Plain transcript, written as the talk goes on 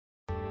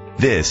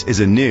This is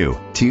a new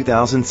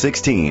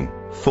 2016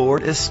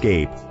 Ford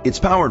Escape. It's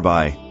powered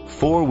by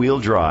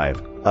four-wheel drive,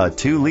 a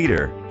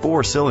 2-liter,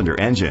 4-cylinder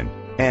engine,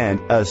 and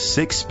a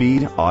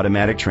 6-speed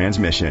automatic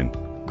transmission.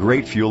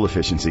 Great fuel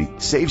efficiency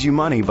saves you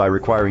money by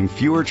requiring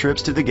fewer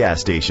trips to the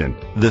gas station.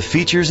 The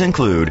features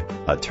include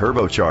a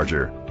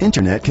turbocharger,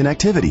 internet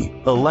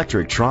connectivity,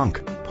 electric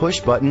trunk,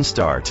 push-button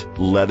start,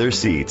 leather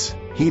seats,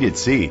 heated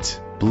seats,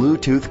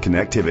 Bluetooth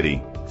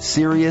connectivity,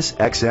 Sirius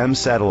XM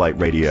satellite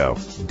radio,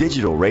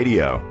 digital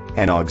radio,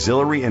 and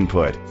auxiliary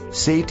input.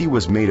 Safety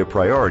was made a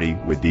priority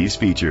with these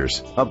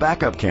features: a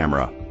backup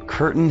camera,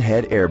 curtain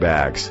head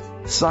airbags,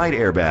 side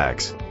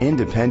airbags,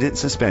 independent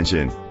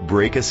suspension,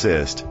 brake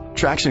assist,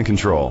 traction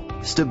control,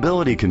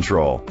 stability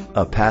control,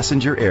 a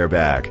passenger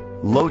airbag,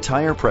 low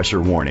tire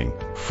pressure warning,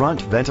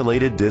 front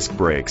ventilated disc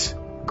brakes.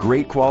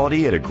 Great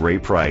quality at a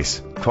great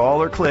price.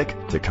 Call or click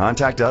to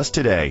contact us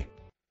today.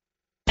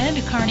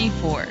 And Carney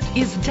Ford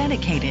is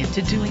dedicated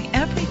to doing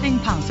everything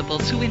possible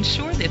to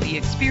ensure that the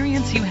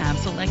experience you have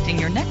selecting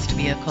your next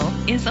vehicle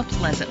is a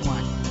pleasant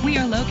one. We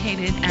are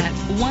located at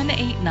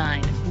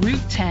 189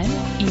 Route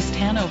 10, East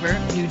Hanover,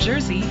 New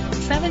Jersey,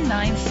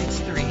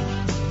 7963.